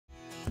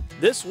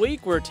This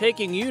week, we're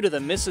taking you to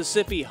the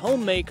Mississippi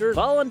Homemaker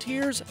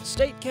Volunteers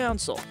State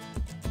Council.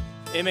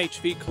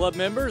 MHV Club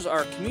members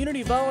are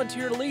community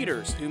volunteer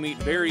leaders who meet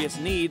various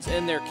needs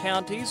in their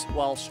counties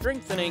while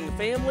strengthening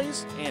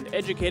families and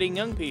educating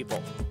young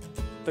people.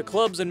 The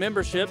clubs and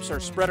memberships are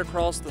spread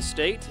across the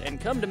state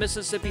and come to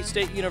Mississippi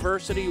State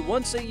University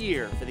once a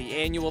year for the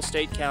annual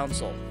State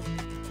Council.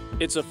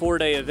 It's a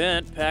 4-day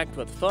event packed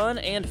with fun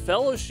and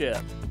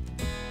fellowship.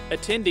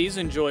 Attendees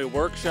enjoy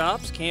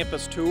workshops,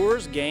 campus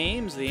tours,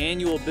 games, the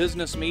annual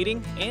business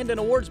meeting, and an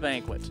awards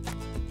banquet.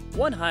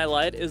 One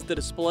highlight is the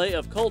display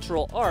of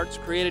cultural arts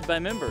created by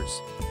members.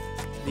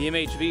 The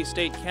MHV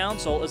State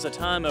Council is a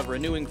time of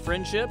renewing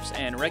friendships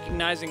and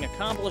recognizing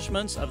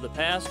accomplishments of the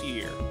past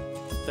year.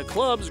 The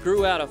clubs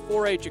grew out of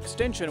 4-H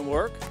extension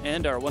work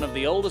and are one of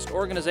the oldest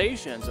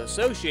organizations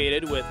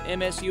associated with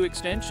MSU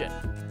Extension.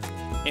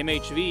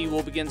 MHV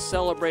will begin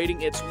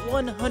celebrating its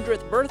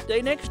 100th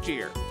birthday next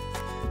year.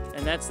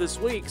 And that's this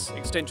week's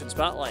Extension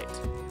Spotlight.